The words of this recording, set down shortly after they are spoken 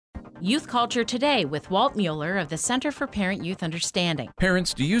Youth Culture Today with Walt Mueller of the Center for Parent-Youth Understanding.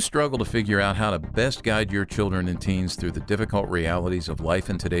 Parents, do you struggle to figure out how to best guide your children and teens through the difficult realities of life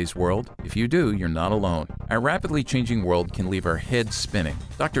in today's world? If you do, you're not alone. Our rapidly changing world can leave our heads spinning.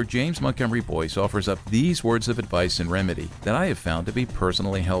 Dr. James Montgomery Boice offers up these words of advice and remedy that I have found to be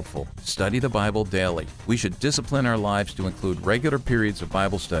personally helpful. Study the Bible daily. We should discipline our lives to include regular periods of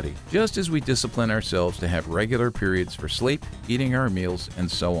Bible study, just as we discipline ourselves to have regular periods for sleep, eating our meals, and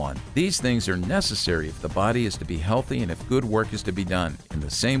so on. These things are necessary if the body is to be healthy and if good work is to be done. In the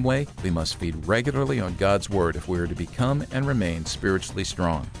same way, we must feed regularly on God's Word if we are to become and remain spiritually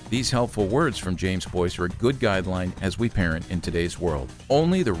strong. These helpful words from James Boice are a good guideline as we parent in today's world.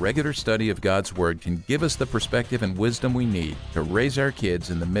 Only the regular study of God's Word can give us the perspective and wisdom we need to raise our kids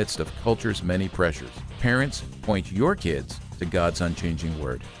in the midst of culture's many pressures. Parents, point your kids to God's unchanging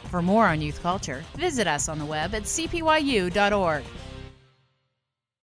Word. For more on youth culture, visit us on the web at cpyu.org.